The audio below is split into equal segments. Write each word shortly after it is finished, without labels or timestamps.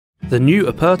The new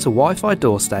Aperta Wi-Fi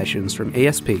door stations from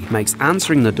ESP makes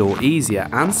answering the door easier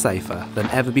and safer than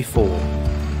ever before.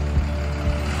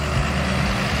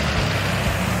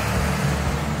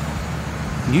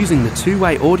 Using the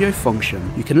two-way audio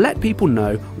function, you can let people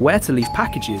know where to leave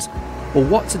packages or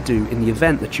what to do in the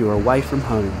event that you're away from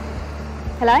home.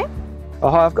 Hello?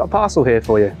 Oh hi, I've got a parcel here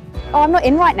for you. Oh, I'm not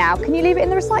in right now. Can you leave it in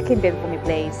the recycling bin for me,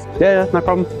 please? Yeah, no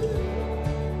problem.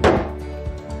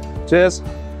 Cheers.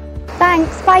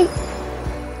 Thanks, bye.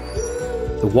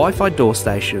 The Wi-Fi door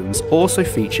stations also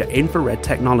feature infrared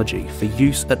technology for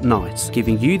use at night,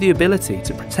 giving you the ability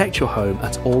to protect your home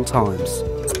at all times.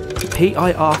 The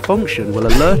PIR function will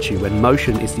alert you when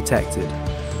motion is detected.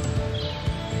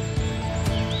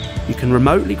 You can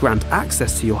remotely grant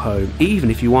access to your home even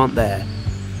if you aren't there,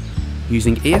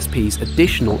 using ESP's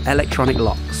additional electronic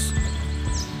locks.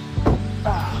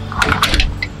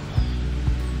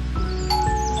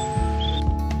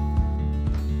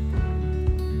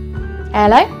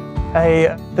 Hello?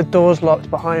 Hey, the door's locked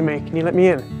behind me. Can you let me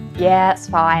in? Yeah, that's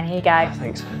fine. Here you go.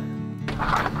 Thanks.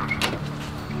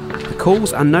 The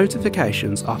calls and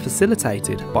notifications are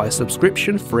facilitated by a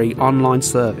subscription-free online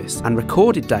service, and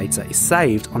recorded data is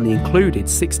saved on the included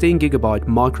 16GB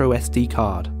micro SD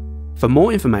card. For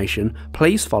more information,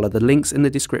 please follow the links in the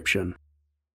description.